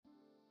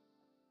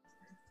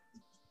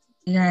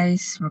Hey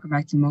guys, welcome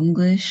back to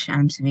Monglish.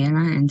 I'm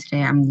Savannah and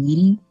today I'm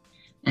leading.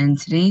 And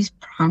today's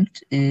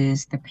prompt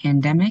is the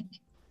pandemic.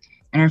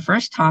 And our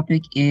first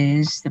topic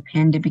is the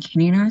pandemic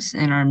hitting us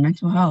and our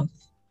mental health.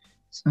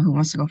 So who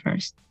wants to go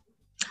first?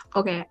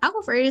 Okay, I'll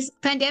go first.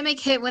 Pandemic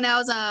hit when I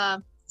was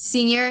a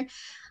senior.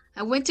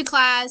 I went to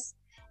class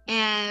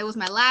and it was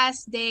my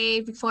last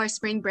day before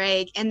spring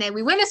break. And then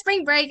we went to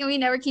spring break and we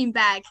never came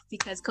back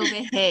because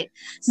COVID hit.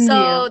 Yeah.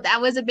 So that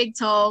was a big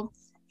toll.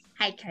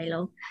 Hi,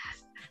 Kylo.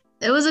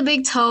 It was a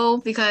big toll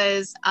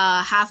because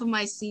half of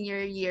my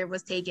senior year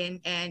was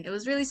taken and it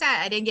was really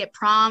sad. I didn't get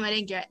prom, I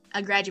didn't get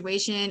a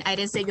graduation, I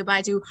didn't say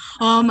goodbye to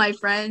all my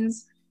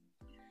friends.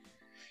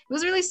 It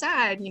was really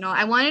sad.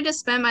 I wanted to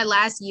spend my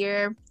last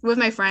year with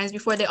my friends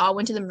before they all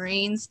went to the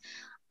Marines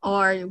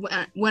or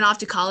went off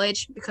to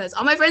college because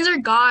all my friends are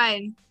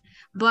gone.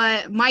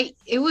 But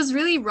it was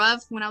really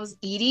rough when I was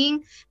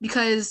eating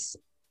because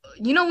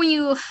when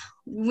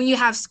you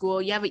have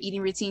school, you have an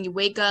eating routine. You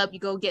wake up, you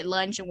go get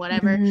lunch and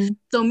whatever. Mhm.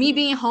 So me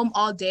being home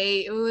all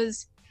day, it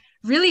was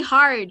really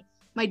hard.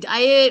 My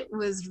diet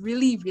was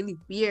really, really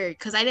weird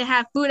because I didn't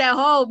have food at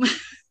home.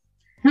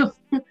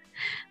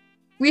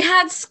 We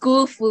had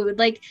school food.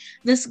 Like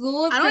the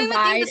school would I don't even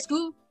think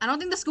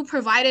provide. the school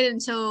provided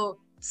until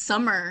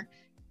summer.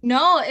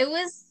 No, it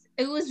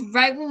was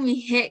right when we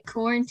hit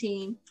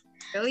quarantine.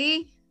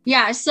 Really?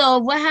 Yeah, so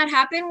what had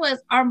happened was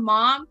our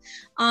mom,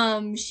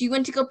 she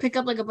went to go pick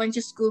up like a bunch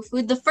of school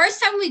food. The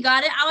first time we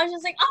got it, I was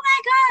just like, oh my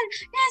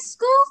God, yeah,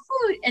 school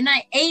food. And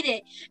I ate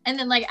it. And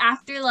then like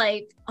after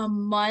like a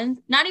month,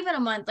 not even a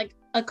month, like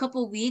a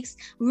couple weeks,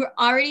 we were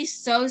already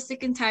so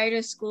sick and tired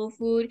of school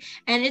food.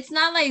 And it's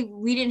not like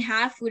we didn't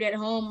have food at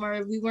home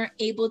or we weren't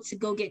able to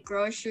go get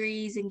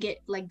groceries and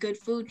get like good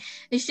food.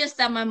 It's just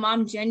that my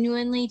mom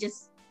genuinely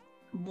just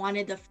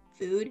wanted the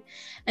food.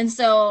 And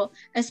so,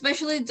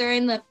 especially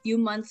during the few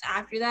months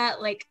after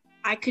that, like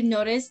I could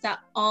notice that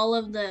all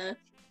of the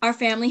our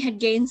family had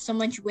gained so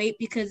much weight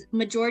because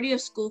majority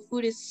of school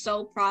food is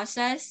so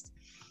processed.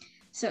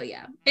 So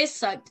yeah, it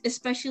sucked,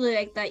 especially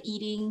like that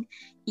eating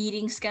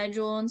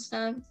schedule and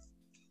stuff.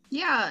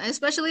 Yeah,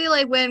 especially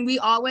like when we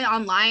all went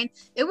online,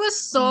 it was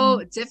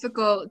so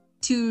difficult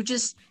to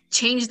just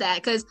change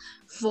that because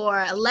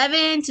for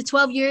 11 to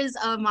 12 years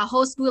of my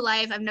whole school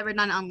life, I've never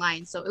done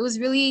online. So it was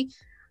really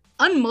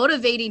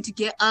unmotivating to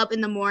get up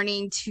in the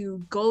morning to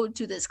go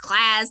to this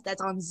class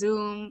that's on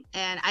Zoom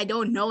and I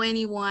don't know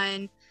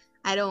anyone.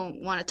 I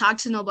don't want to talk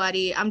to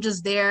nobody. I'm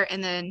just there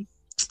and then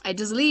I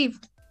just leave.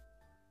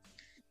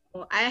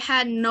 I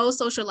had no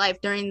social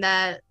life during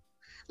that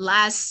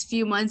last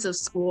few months of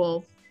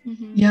school.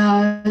 Mm-hmm.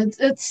 Yeah,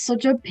 it's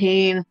such a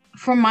pain.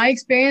 From my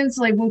experience,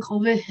 like when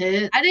COVID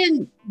hit, I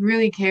didn't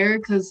really care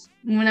because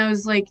when I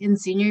was like in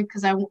senior,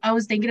 because I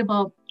was thinking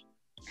about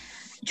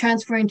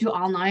transferring to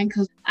online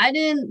because I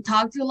didn't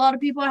talk to a lot of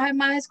people at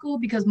my high school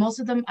because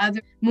most of them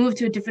either moved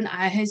to a different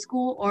high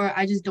school or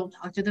I just don't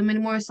talk to them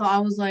anymore. So I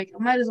was like,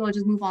 I might as well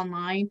just move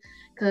online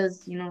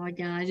because,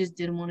 again, I just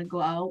didn't want to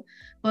go out.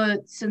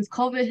 But since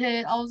COVID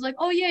hit, I was like,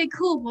 oh, yeah,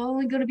 cool. We're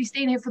only going to be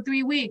staying here for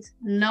 3 weeks.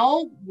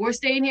 No, we're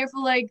staying here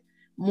for like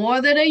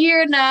more than a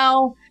year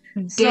now.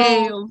 So,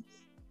 Damn.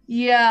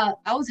 yeah,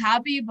 I was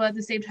happy, but at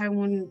the same time,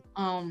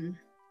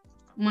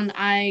 when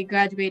I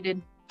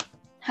graduated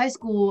high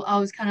school, I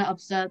was kind of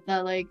upset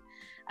that like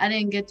I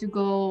didn't get to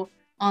go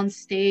on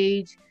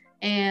stage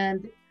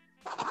and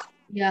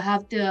yeah,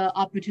 have the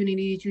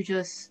opportunity to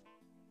just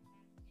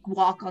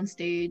walk on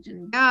stage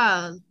and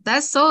Yeah,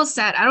 that's so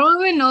sad. I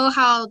don't even know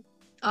how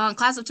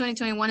class of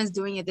 2021 is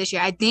doing it this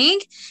year. I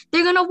think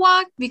they're gonna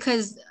walk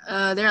because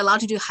they're allowed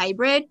to do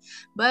hybrid,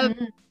 but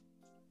Mhm.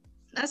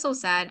 that's so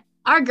sad.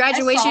 Our I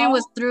graduation saw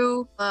was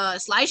through a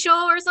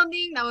slideshow or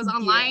something that was yeah.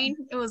 online.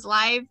 It was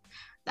live.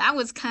 That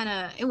was kind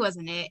of, it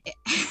wasn't it.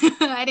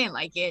 I didn't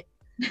like it.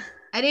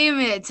 I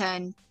didn't even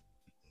attend.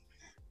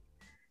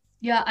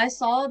 Yeah, I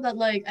saw that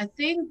like I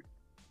think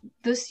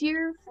this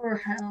year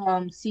for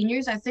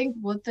seniors, I think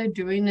what they're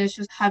doing is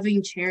just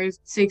having chairs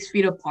 6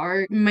 feet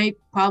apart, might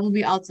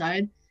probably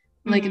outside,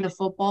 like in Mhm. the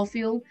football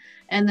field,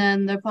 and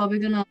then they're probably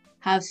gonna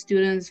have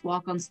students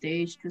walk on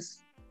stage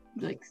just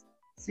like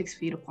 6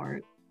 feet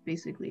apart,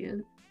 basically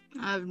it.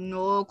 I have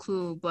no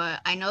clue,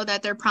 but I know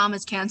that their prom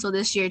is canceled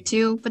this year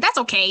too. But that's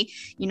okay.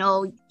 You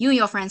and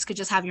your friends could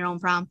just have your own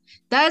prom.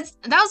 That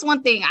was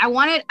one thing I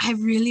wanted. I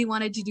really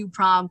wanted to do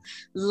prom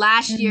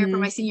last year for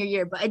Mm-hmm. my senior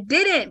year, but I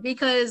didn't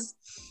because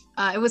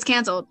it was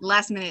canceled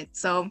last minute.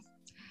 So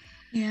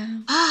Yeah.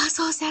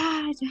 so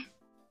sad.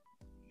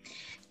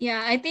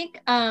 Yeah, I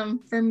think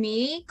for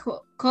me,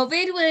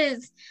 COVID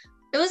was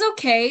it was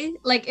okay.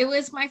 Like it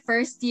was my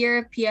first year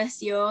of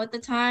PSU at the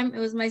time. It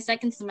was my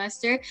second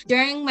semester.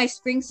 During my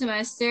spring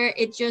semester,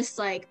 it just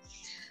like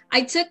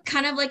I took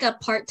kind of like a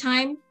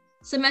part-time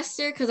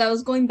semester because I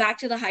was going back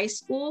to the high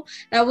school.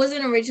 That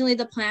wasn't originally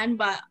the plan,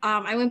 but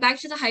I went back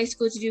to the high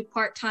school to do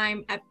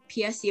part-time at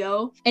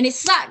PSEO and it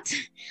sucked.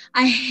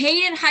 I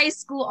hated high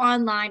school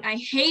online. I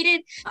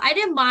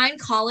didn't mind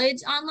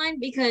college online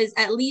because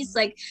at least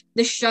like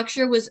the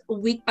structure was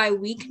week by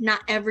week,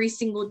 not every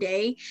single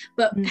day.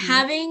 But Mm-hmm.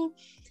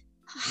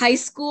 high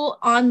school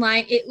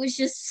online, it was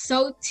just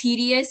so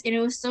tedious and it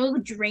was so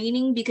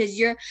draining because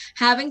you're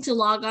having to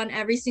log on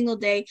every single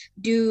day,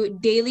 do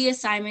daily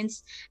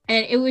assignments,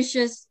 and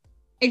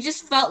it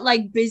just felt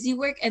like busy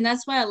work. And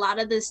that's why a lot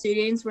of the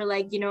students were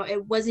like,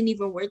 it wasn't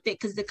even worth it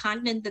because the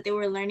content that they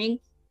were learning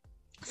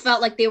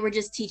felt like they were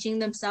just teaching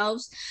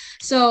themselves.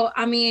 So,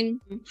 I mean,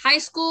 high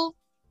school,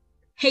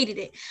 hated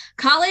it.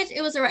 College,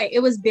 it was all right. It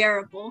was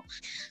bearable.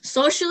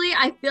 Socially,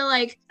 I feel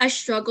like I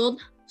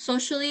struggled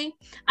socially.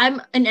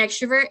 I'm an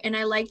extrovert and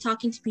I like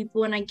talking to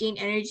people and I gain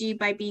energy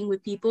by being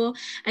with people.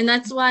 And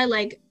that's why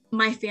like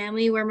my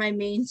family were my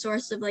main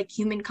source of like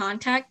human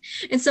contact.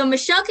 And so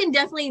Michelle can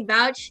definitely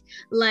vouch,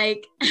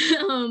 like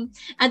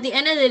at the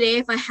end of the day,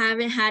 if I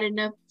haven't had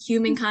enough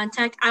human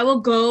contact, I will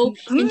go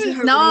into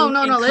her room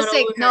and cuddle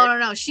with her.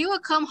 No. She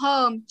would come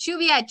home. She'll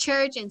be at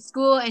church and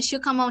school, and she'll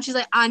come home. She's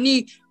like, I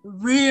need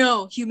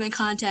real human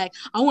contact.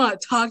 I want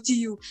to talk to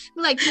you.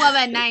 I'm like 12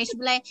 at night. She'll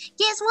be like,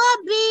 guess what,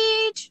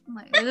 bitch? I'm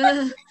like,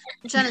 ugh,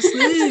 I'm trying to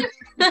sleep.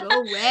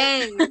 Go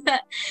away.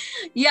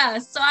 Yeah,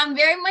 so I'm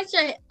very much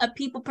a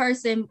people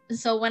person.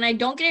 So when I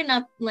don't get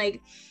enough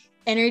like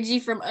energy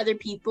from other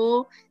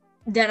people,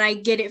 then I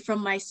get it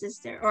from my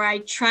sister, or I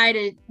try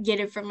to get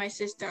it from my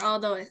sister,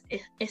 although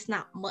it's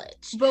not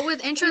much. But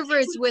with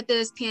introverts with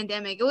this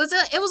pandemic, it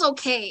was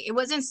okay. It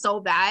wasn't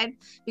so bad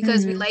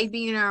because we like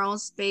being in our own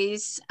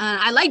space.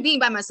 I like being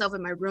by myself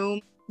in my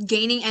room,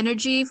 gaining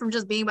energy from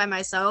just being by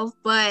myself.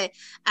 But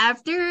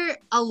after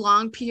a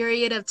long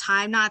period of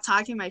time not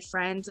talking to my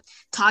friends,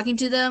 talking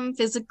to them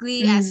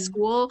physically at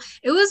school,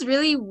 it was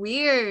really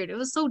weird. It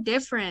was so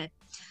different.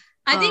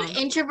 I think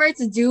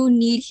introverts do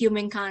need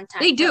human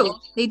contact. They do.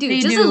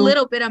 Just a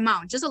little bit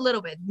amount. Just a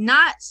little bit.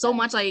 Not so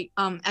much like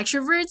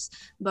extroverts,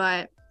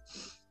 but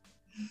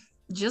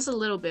just a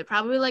little bit.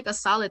 Probably like a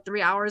solid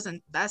 3 hours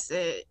and that's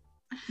it.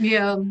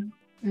 Yeah.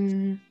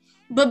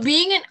 But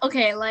being an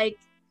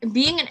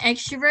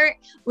extrovert,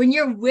 when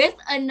you're with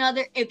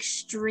another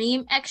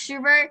extreme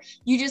extrovert,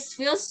 you just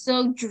feel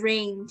so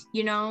drained,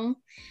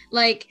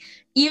 Like,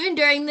 even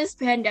during this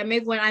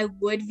pandemic, when I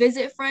would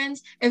visit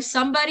friends, if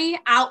somebody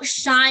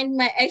outshined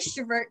my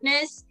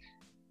extrovertness,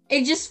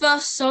 it just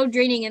felt so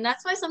draining. And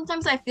that's why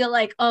sometimes I feel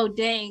like, oh,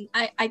 dang,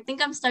 I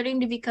think I'm starting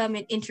to become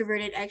an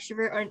introverted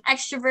extrovert or an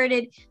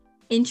extroverted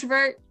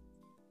introvert.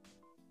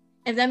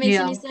 If that makes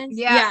any sense.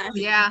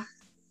 Yeah.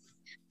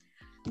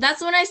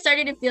 That's when I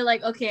started to feel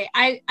like, okay,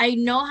 I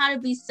know how to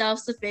be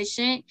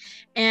self-sufficient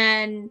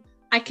and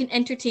I can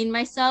entertain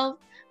myself,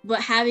 but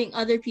having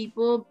other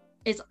people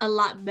is a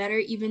lot better,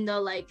 even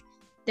though like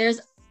there's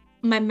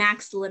my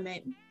max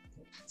limit.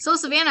 So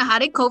Savannah, how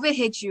did COVID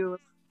hit you?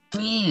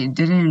 Me, it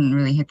didn't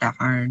really hit that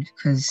hard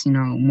because,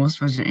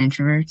 most of us are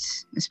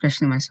introverts,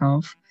 especially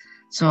myself.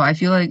 So I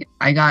feel like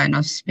I got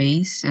enough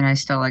space and I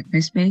still like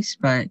my space,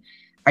 but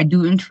I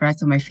do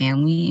interact with my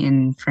family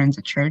and friends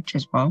at church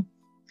as well.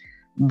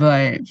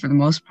 But for the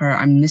most part,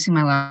 I'm missing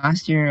my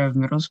last year of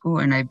middle school,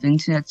 and I've been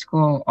to that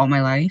school all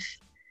my life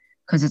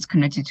because it's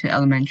connected to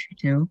elementary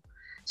too.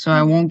 So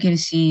I won't get to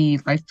see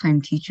lifetime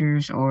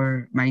teachers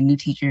or my new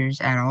teachers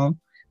at all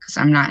because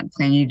I'm not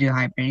planning to do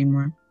hybrid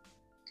anymore.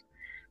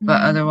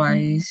 But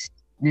otherwise,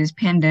 this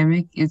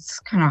pandemic, it's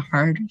kind of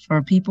hard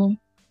for people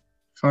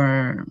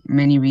for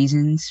many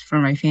reasons. For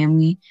my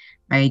family,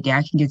 my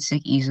dad can get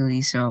sick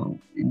easily, so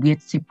we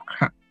have to take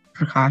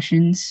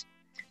precautions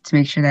to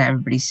make sure that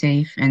everybody's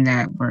safe and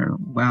that we're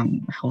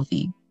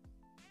healthy.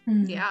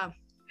 Yeah.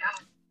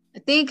 I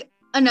think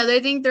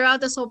another thing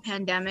throughout this whole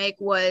pandemic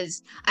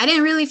was I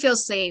didn't really feel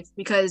safe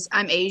because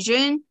I'm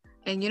Asian,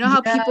 and you know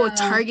how people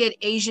target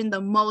Asian the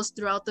most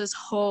throughout this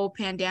whole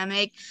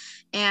pandemic,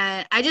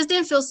 and I just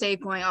didn't feel safe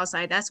going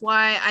outside. That's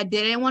why I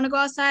didn't want to go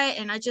outside,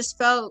 and I just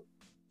felt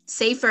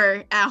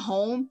safer at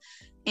home.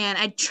 And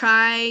I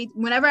tried,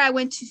 whenever I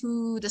went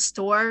to the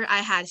store, I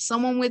had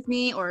someone with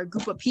me or a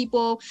group of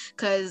people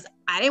because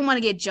I didn't want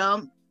to get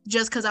jumped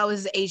just because I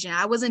was Asian.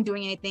 I wasn't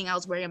doing anything. I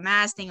was wearing a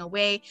mask, staying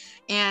away.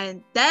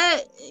 And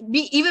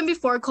even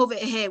before COVID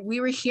hit,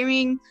 we were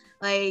hearing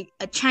like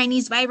a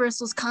Chinese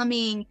virus was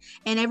coming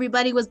and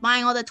everybody was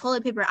buying all the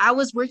toilet paper. I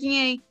was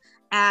working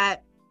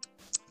at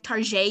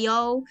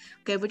Targeo.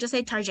 Okay, we'll just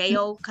say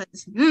Targeo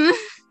because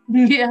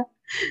Yeah.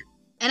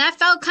 And I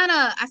felt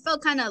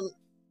kind of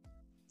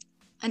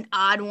an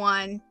odd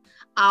one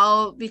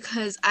out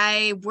because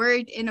I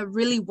worked in a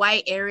really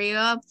white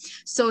area.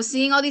 So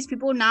seeing all these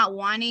people not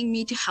wanting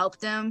me to help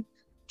them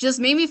just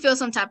made me feel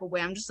some type of way.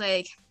 I'm just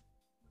like,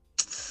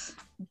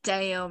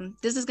 damn,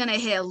 this is gonna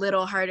hit a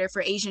little harder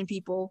for Asian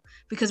people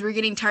because we're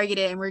getting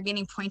targeted and we're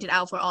getting pointed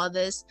out for all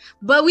this,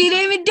 but we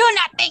didn't even do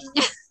nothing.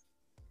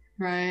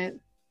 Right.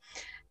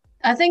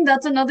 I think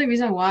that's another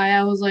reason why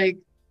I was like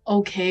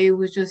okay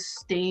with just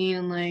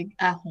staying like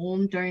at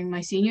home during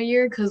my senior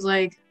year, because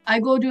like I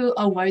go to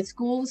a white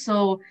school,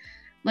 so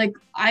like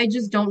I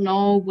just don't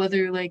know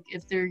whether like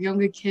if the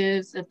younger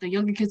kids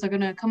are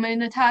gonna come in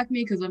and attack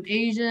me because I'm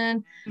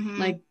Asian,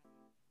 like,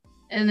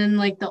 and then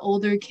like the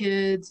older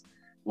kids,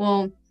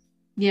 well,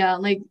 yeah,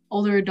 like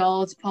older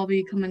adults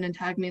probably come in and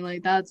attack me.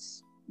 Like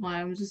that's why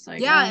I was just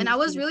like, Yeah, and I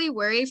was really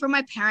worried for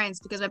my parents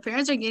because my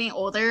parents are getting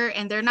older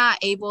and they're not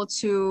able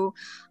to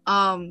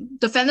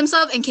defend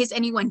themselves in case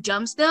anyone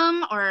jumps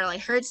them or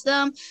like hurts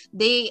them.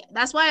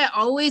 That's why I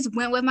always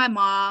went with my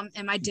mom,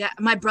 and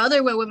my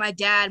brother went with my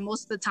dad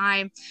most of the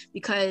time,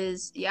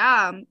 because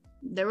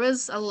there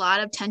was a lot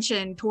of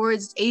tension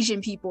towards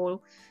Asian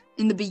people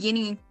in the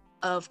beginning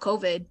of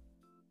COVID.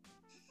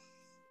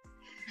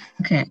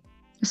 Okay,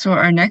 so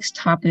our next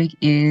topic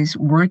is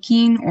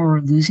working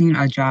or losing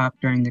a job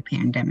during the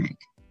pandemic.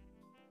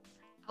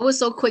 I was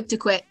so quick to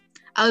quit.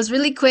 I was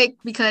really quick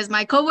because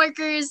my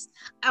coworkers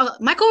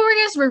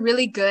were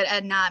really good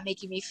at not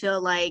making me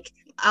feel like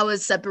I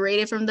was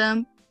separated from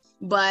them.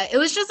 But it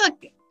was just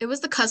it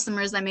was the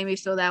customers that made me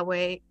feel that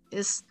way.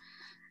 It's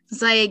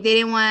like they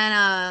didn't want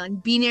to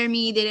be near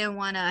me. They didn't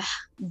want to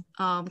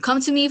come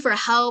to me for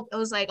help. It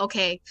was like,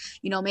 okay,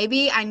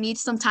 maybe I need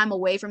some time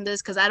away from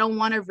this because I don't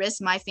want to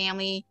risk my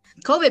family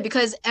COVID,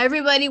 because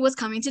everybody was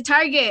coming to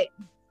Target.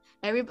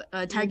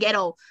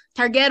 Targetto,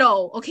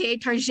 okay,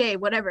 Target,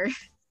 whatever.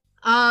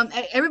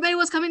 Everybody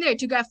was coming there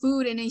to grab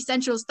food and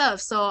essential stuff.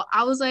 So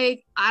I was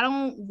like, I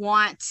don't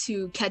want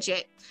to catch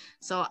it.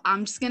 So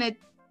I'm just gonna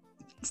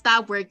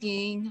stop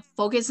working,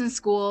 focus in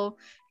school,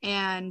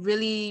 and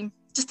really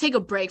just take a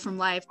break from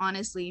life,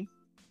 honestly.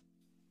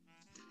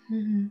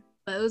 Mm-hmm.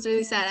 But it was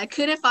really sad. I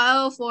couldn't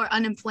file for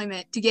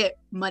unemployment to get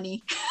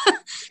money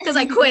because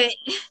I quit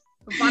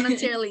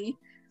voluntarily.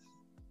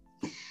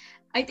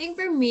 I think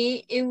for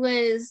me, it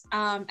was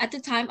at the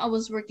time I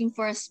was working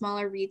for a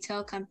smaller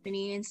retail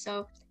company. And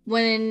so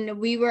when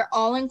we were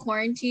all in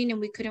quarantine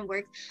and we couldn't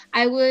work,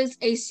 I was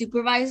a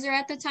supervisor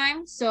at the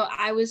time. So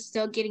I was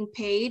still getting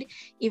paid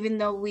even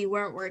though we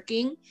weren't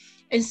working.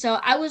 And so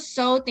I was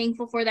so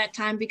thankful for that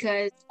time,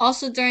 because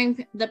also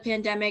during the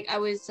pandemic, I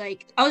was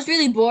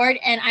really bored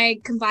and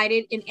I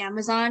confided in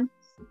Amazon.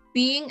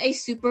 Being a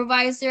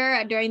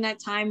supervisor during that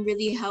time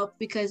really helped,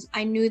 because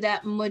I knew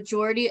that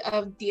majority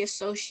of the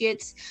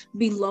associates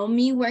below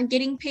me weren't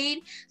getting paid.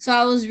 So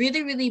I was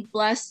really, really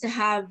blessed to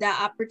have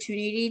that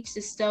opportunity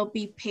to still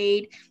be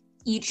paid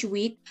each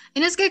week.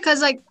 And it's good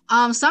because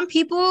some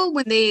people,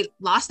 when they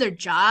lost their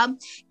job,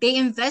 they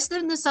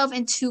invested themselves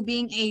into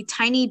being a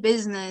tiny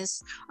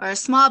business or a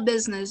small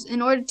business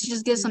in order to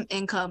just get some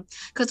income.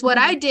 Because what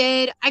I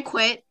did, I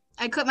quit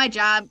my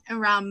job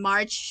around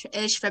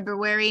March-ish,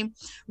 February,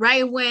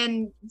 right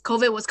when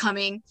COVID was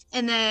coming.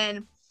 And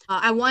then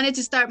I wanted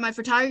to start my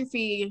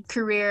photography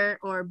career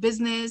or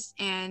business.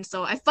 And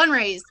so I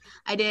fundraised.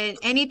 I did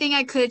anything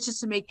I could just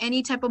to make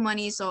any type of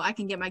money so I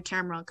can get my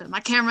camera, because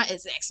my camera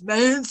is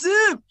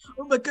expensive.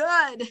 Oh my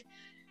God.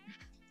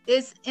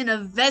 It's an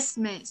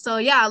investment. So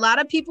yeah, a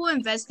lot of people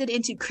invested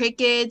into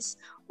Cricuts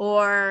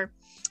or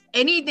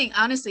anything.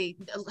 Honestly,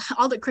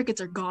 all the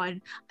Cricuts are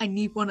gone. I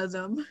need one of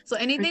them. So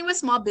anything with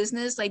small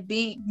business, like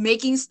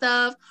making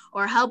stuff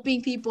or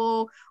helping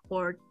people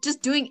or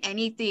just doing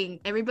anything,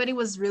 everybody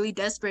was really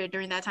desperate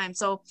during that time.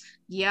 So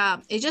yeah,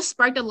 it just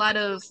sparked a lot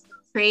of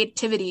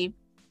creativity.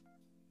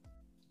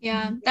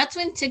 Yeah, that's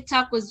when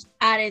TikTok was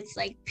at its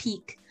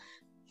peak.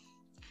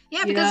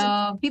 Yeah,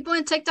 because people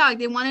in TikTok,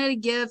 they wanted to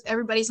give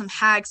everybody some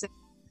hacks and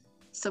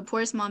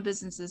support small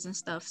businesses and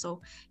stuff. So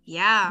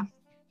yeah.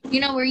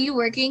 Were you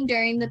working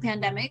during the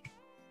pandemic?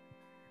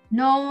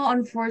 No,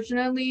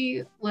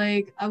 unfortunately,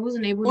 I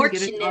wasn't able to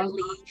get a job.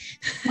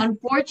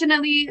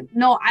 Unfortunately,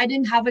 no, I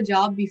didn't have a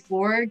job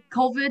before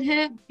COVID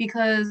hit,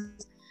 because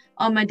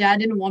my dad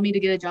didn't want me to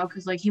get a job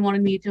because he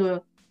wanted me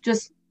to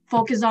just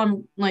focus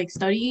on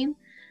studying.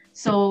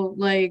 So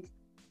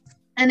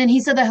and then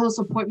he said that he'll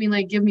support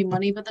me, give me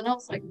money, but then I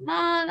was like,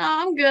 nah,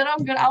 I'm good.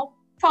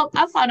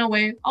 I'll find a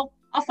way. I'll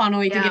find a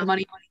way to get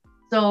money.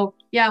 So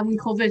yeah, when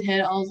COVID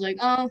hit, I was like,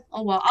 oh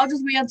well, I'll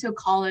just wait until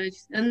college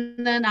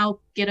and then I'll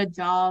get a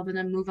job and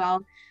then move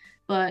out.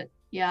 But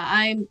yeah,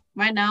 I'm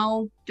right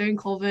now during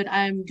COVID,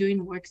 I'm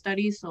doing work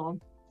studies, so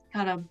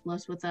kind of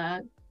blessed with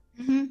that.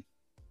 Mm-hmm.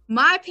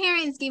 My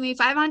parents gave me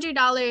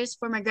 $500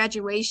 for my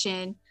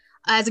graduation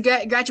as a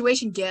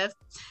graduation gift,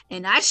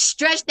 and I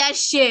stretched that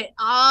shit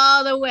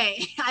all the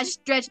way. I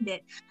stretched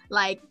it.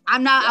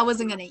 I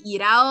wasn't gonna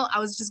eat out. I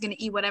was just gonna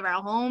eat whatever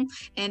at home.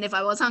 And if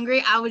I was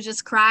hungry, I would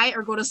just cry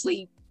or go to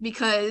sleep,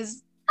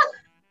 because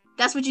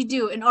that's what you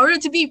do. In order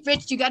to be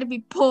rich, you gotta be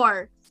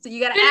poor. So you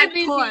gotta act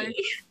poor.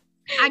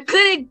 I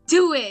couldn't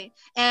do it.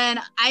 And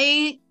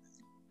I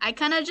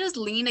kind of just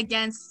lean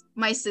against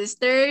my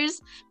sisters,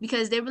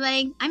 because they were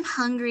like, I'm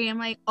hungry. I'm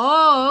like,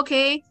 oh,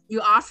 okay. You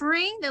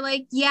offering? They're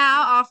like, yeah,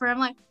 I'll offer. I'm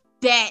like,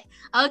 bet.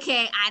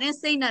 Okay, I didn't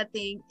say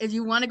nothing. If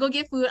you want to go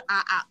get food,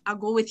 I'll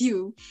go with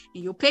you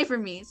and you'll pay for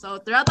me. So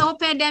throughout the whole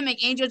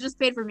pandemic, Angel just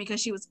paid for me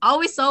because she was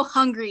always so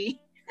hungry.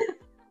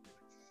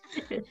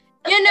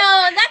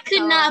 That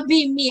could not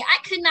be me. I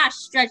could not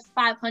stretch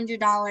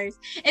 $500.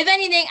 If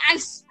anything, I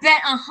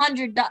spent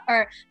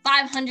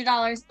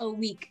 $500 a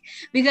week,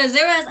 because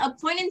there was a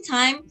point in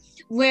time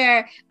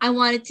where I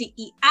wanted to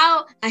eat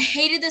out. I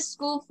hated the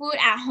school food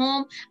at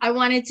home. I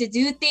wanted to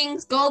do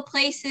things, go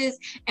places,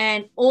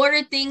 and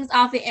order things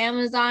off of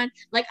Amazon.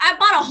 I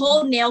bought a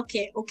whole nail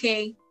kit,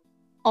 okay?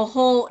 a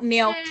whole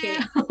nail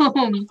kit.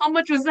 Damn. How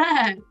much was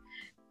that?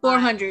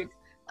 400.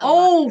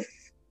 Oh,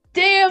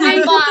 damn.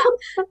 I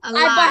bought A I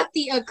lot. bought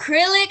the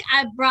acrylic.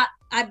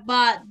 I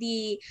bought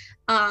the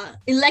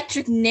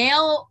electric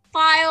nail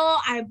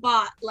file. I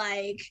bought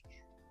like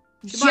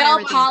She bought gel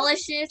everything.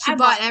 polishes. She I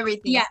bought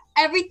everything. Yeah,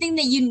 everything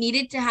that you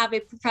needed to have a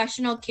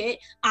professional kit.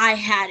 I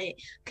had it.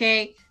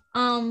 Okay.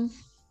 You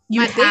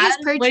My had?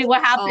 biggest purchase- Wait,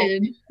 what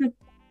happened?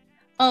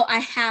 Oh, I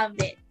have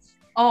it.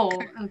 Oh,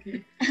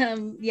 okay.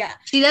 Yeah.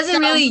 She doesn't So-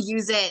 really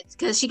use it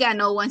because she got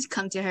no one to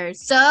come to her.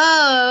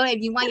 So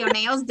if you want your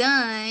nails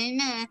done,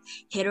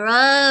 hit her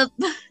up.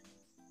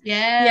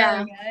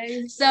 Yeah,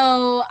 guys.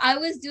 So I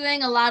was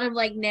doing a lot of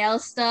like nail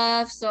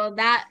stuff. So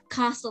that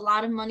cost a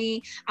lot of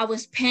money. I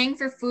was paying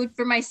for food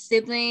for my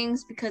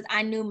siblings because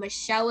I knew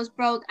Michelle was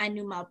broke. I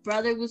knew my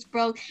brother was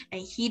broke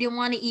and he didn't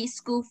want to eat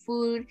school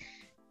food.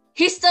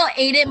 He still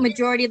ate it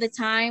majority of the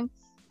time.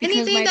 because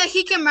Anything my- that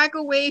he can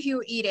microwave,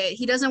 he'll eat it.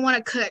 He doesn't want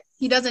to cook.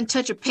 He doesn't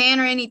touch a pan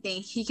or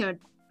anything. He can.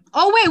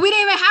 Oh wait, we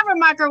didn't even have a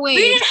microwave.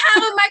 we didn't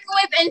have a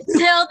microwave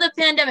until the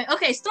pandemic.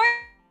 Okay, story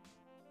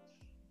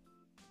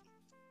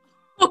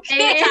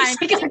Okay.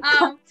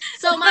 time.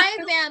 So my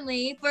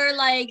family for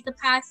like the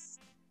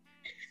past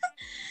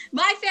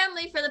my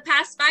family for the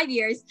past 5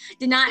 years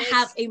did not Six.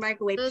 have a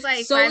microwave. It was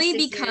like solely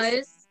 5, 6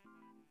 because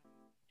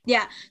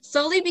years.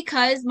 solely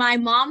because my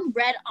mom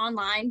read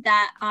online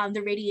that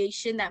the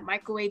radiation that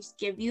microwaves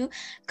give you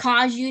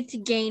cause you to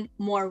gain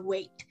more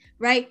weight,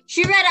 right?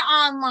 She read it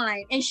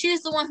online and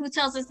she's the one who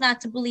tells us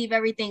not to believe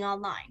everything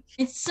online.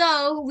 And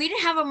so we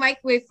didn't have a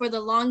microwave for the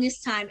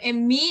longest time,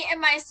 and me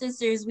and my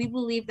sisters, we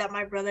believe that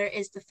my brother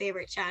is the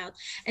favorite child.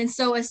 And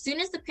so as soon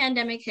as the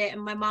pandemic hit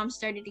and my mom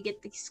started to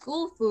get the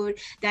school food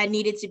that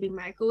needed to be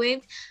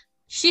microwaved,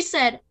 she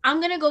said,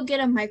 I'm gonna go get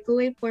a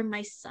microwave for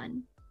my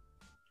son.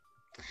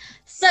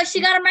 So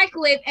she got a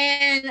microwave,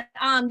 and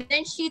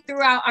then she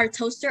threw out our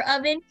toaster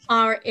oven,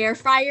 our air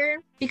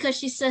fryer, because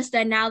she says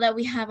that now that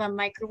we have a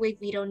microwave,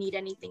 we don't need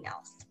anything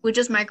else. We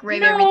just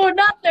microwave No, everything.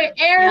 not the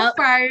air Yep.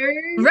 fryer.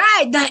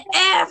 Right, the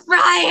air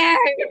fryer.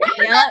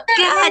 Yep.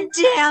 God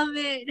damn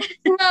it.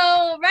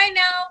 So right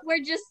now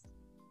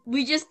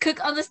we just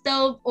cook on the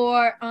stove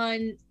or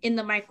in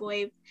the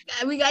microwave.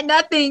 We got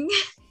nothing.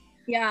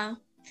 Yeah.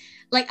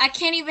 Like I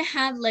can't even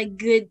have like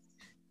good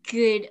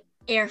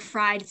air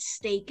fried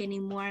steak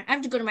anymore. I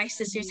have to go to my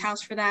sister's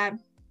house for that.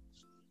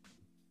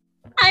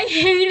 I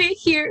hate it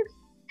here.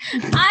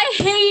 I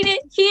hate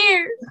it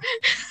here.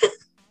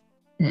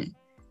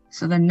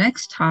 So the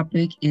next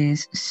topic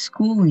is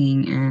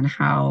schooling and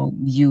how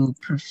you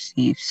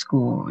perceive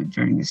school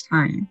during this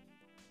time.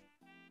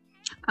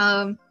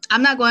 I'm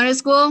not going to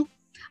school.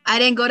 I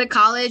didn't go to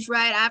college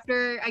right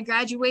after I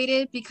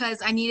graduated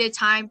because I needed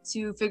time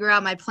to figure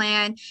out my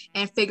plan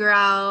and figure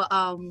out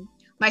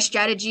my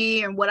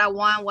strategy and what I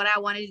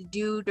wanted to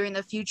do during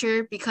the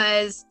future,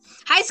 because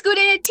high school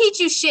didn't teach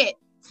you shit.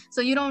 So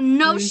you don't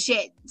know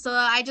shit. So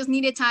I just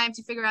needed time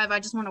to figure out if I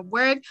just want to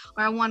work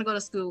or I want to go to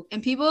school.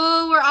 And people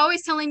were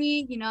always telling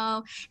me, you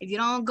know, if you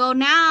don't go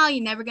now,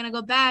 you're never going to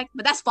go back.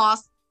 But that's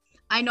false.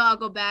 I know I'll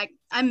go back.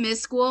 I miss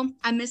school.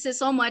 I miss it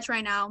so much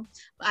right now.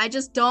 But I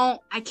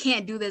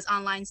can't do this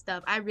online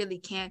stuff. I really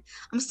can't.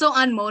 I'm so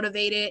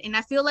unmotivated. And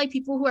I feel like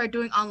people who are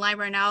doing online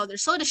right now, they're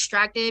so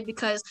distracted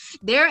because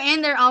they're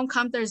in their own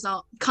comfort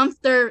zone.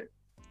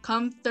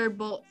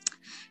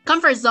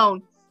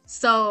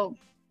 So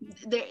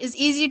it's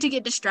easier to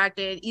get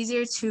distracted,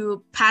 easier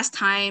to pass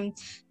time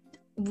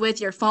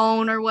with your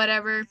phone or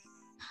whatever.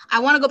 I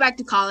want to go back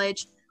to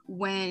college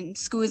when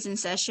school is in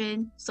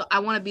session. So I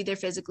want to be there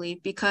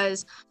physically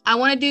because I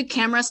want to do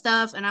camera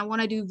stuff and I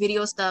want to do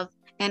video stuff,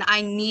 and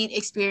I need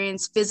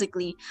experience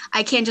physically.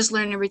 I can't just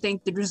learn everything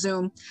through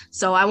Zoom.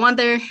 So I want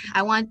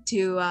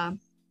to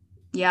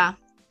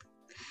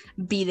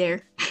be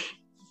there.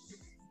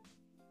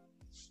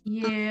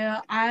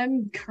 Yeah,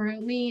 I'm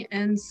currently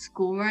in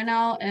school right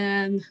now,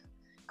 and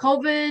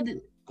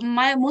COVID,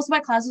 most of my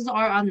classes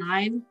are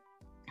online.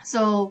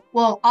 So,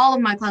 well, all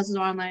of my classes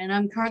are online, and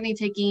I'm currently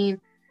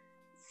taking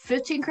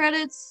 15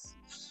 credits,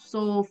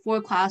 so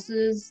 4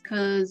 classes,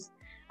 because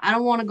I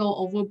don't want to go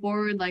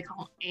overboard like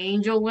how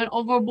Angel went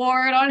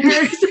overboard on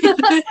hers.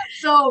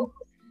 So,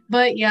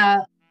 but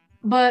yeah.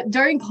 But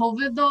during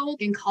COVID though,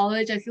 in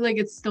college, I feel like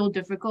it's still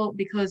difficult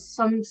because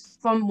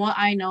from what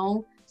I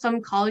know,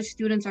 some college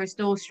students are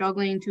still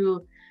struggling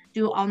to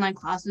do online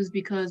classes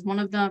because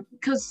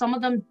some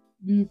of them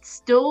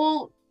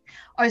still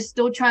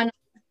trying to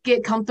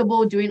get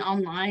comfortable doing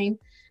online,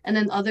 and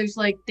then others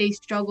like they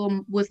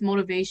struggle with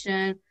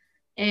motivation,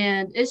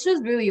 and it's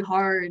just really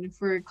hard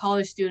for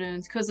college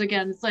students because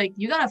again, it's like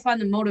you got to find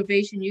the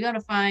motivation, you got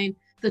to find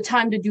the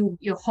time to do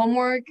your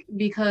homework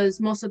because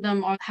most of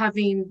them are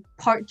having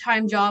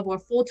part-time job or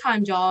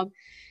full-time job.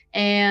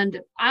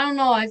 And I don't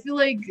know, I feel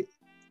like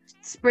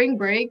spring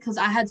break, because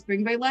I had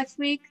spring break last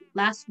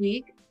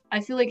week,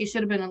 I feel like it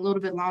should have been a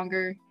little bit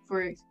longer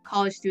for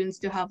college students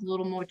to have a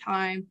little more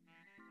time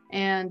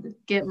and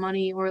get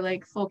money or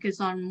like focus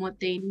on what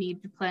they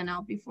need to plan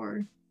out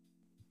before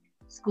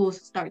school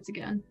starts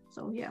again.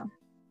 So yeah.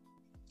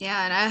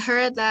 Yeah, and I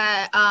heard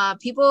that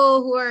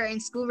people who are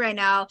in school right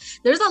now,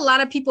 there's a lot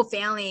of people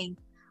failing.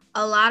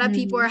 A lot of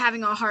people are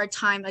having a hard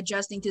time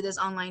adjusting to this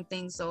online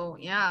thing. So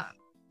yeah,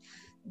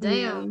 damn.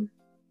 Yeah.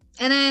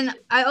 And then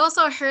I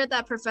also heard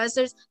that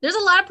there's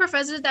a lot of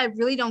professors that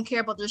really don't care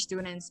about their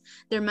students,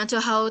 their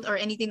mental health, or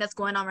anything that's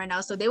going on right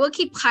now. So they will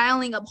keep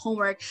piling up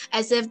homework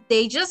as if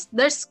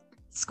their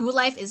school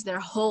life is their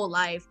whole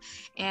life.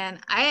 And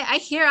I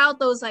hear out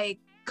those like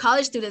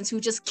college students who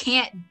just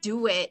can't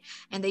do it,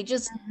 and they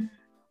just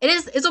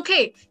it's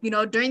okay, you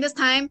know, during this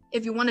time,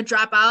 if you want to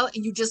drop out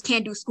and you just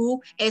can't do school,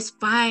 it's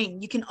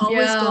fine. You can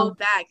always go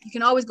back. You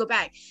can always go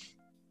back.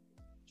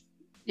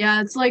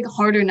 Yeah, it's like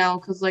harder now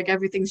because like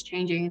everything's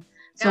changing.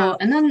 So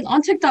and then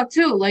on TikTok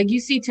too, like you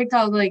see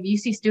TikTok, like you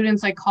see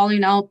students like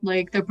calling out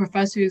like their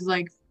professors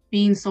like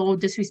being so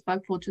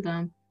disrespectful to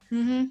them.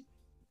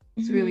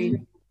 It's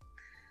really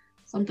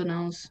something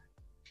else.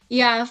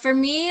 Yeah, for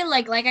me,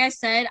 like I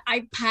said,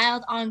 I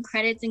piled on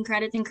credits and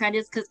credits and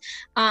credits because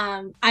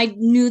I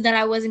knew that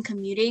I wasn't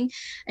commuting.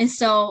 And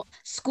so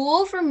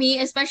school for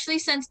me, especially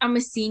since I'm a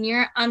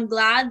senior, I'm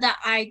glad that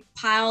I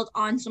piled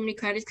on so many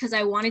credits because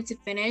I wanted to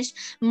finish.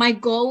 My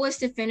goal was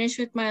to finish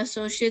with my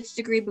associate's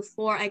degree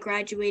before I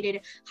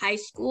graduated high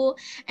school.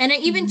 And I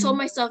even told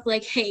myself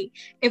like, hey,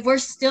 if we're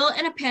still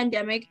in a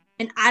pandemic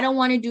and I don't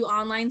want to do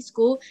online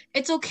school,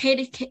 it's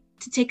okay to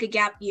take a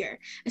gap year.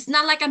 It's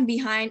not like I'm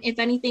behind. If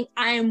anything,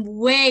 I am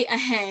way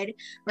ahead,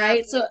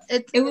 right? So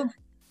it's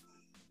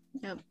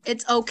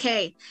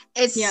okay.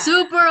 It's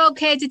super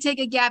okay to take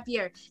a gap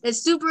year.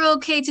 It's super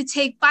okay to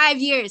take 5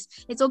 years.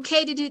 It's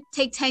okay to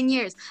take 10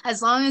 years.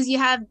 As long as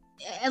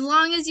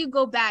you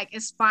go back,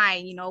 it's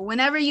fine, you know,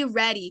 whenever you're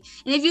ready.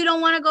 And if you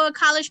don't want to go to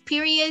college,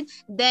 period,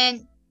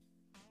 then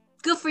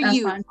good for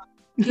you. Fine.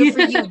 Good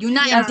for you. You're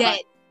not in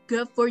debt.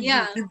 Good for you.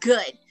 You're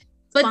good.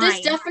 But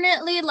this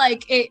definitely,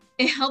 like, it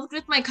helped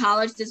with my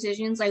college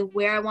decisions, like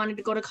where I wanted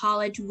to go to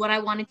college, what I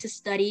wanted to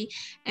study,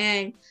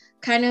 and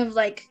kind of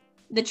like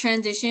the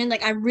transition.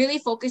 Like, I'm really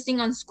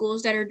focusing on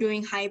schools that are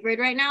doing hybrid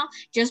right now,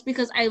 just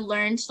because I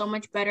learned so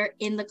much better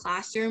in the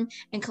classroom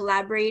and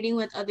collaborating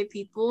with other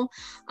people.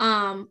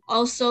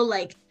 Also,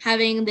 like,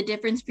 having the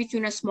difference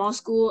between a small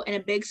school and a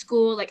big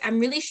school. Like,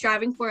 I'm really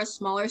striving for a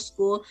smaller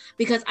school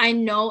because I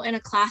know in a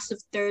class of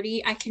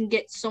 30, I can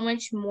get so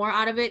much more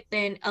out of it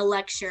than a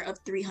lecture of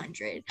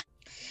 300.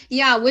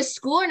 Yeah, with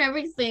school and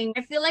everything,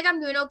 I feel like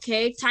I'm doing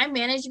okay. Time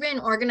management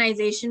and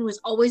organization was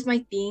always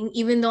my thing,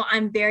 even though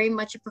I'm very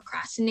much a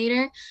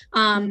procrastinator.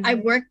 I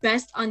work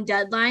best on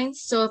deadlines.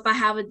 So if I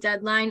have a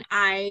deadline,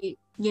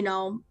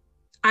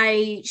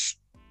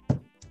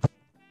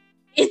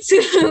 it's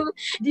just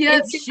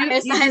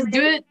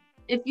do it.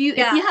 If you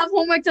have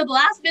homework till the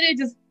last minute,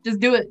 just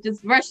do it.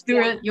 Just rush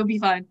through it. You'll be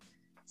fine.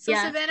 So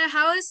Savannah,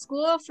 how is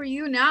school for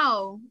you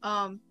now?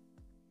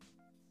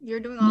 You're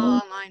doing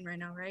all online right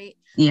now, right?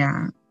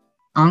 Yeah.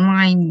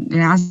 Online, it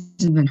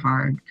hasn't been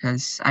hard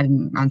because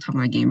I'm on top of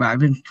my game, but I've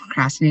been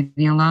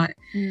procrastinating a lot.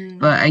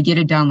 But I get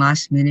it done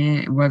last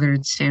minute, whether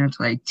it's staying up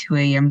to like 2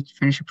 a.m. to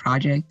finish a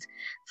project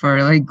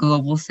for like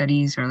global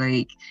studies or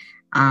like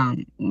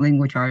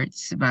language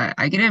arts. But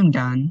I get them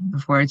done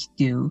before it's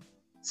due.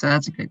 So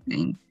that's a good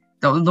thing.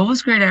 The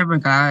lowest grade I ever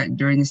got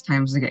during this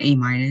time was like an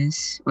A-,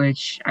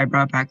 which I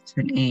brought back to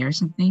an A or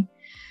something.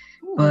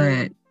 Ooh.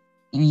 But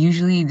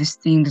usually this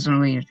thing doesn't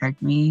really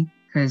affect me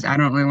because I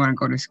don't really want to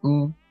go to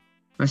school,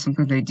 but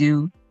sometimes I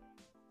do,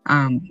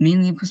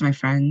 mainly because of my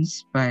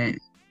friends. But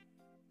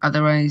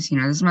otherwise, you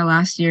know, this is my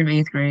last year of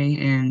 8th grade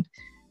and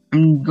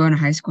I'm going to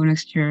high school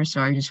next year,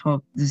 so I just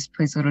hope this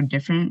plays a little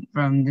different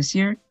from this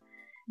year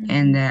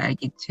and that I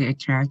get to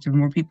interact with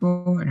more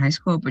people in high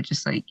school, but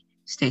just like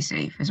stay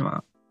safe as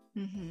well.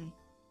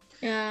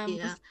 Yeah,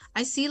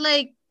 I see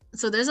like,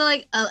 so there's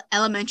a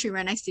elementary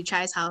right next to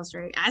Chai's house,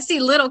 right? I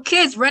see little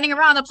kids running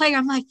around the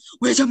playground. I'm like,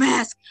 where's your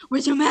mask?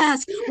 Where's your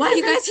mask? Why are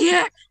you guys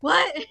here?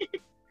 What?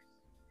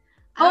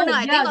 I don't know.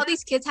 I think all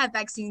these kids have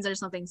vaccines or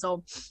something.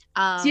 So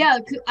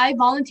I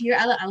volunteer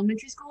at an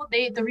elementary school.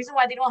 The reason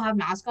why they don't have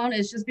masks on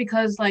is just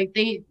because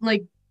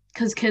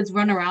because kids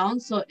run around.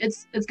 So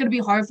it's gonna be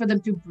hard for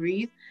them to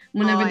breathe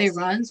whenever they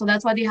run. So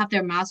that's why they have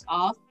their mask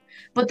off.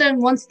 But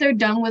then once they're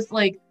done with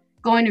like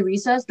going to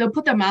recess, they'll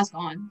put their mask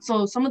on.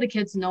 So some of the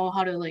kids know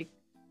how to like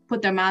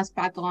put their mask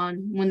back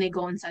on when they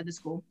go inside the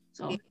school.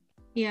 So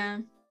yeah.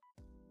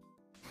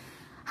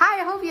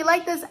 Hi, I hope you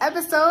liked this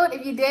episode.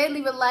 If you did,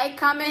 leave a like,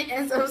 comment,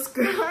 and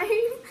subscribe.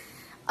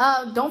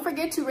 Don't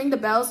forget to ring the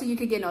bell so you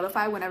can get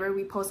notified whenever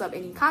we post up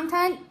any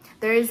content.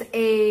 There's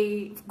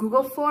a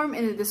Google form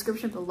in the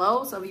description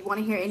below, so if you want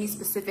to hear any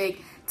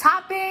specific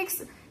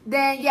topics,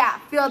 then yeah,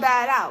 fill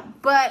that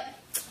out. But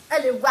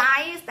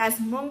otherwise, that's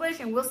Monglish,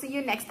 and we'll see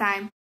you next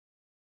time.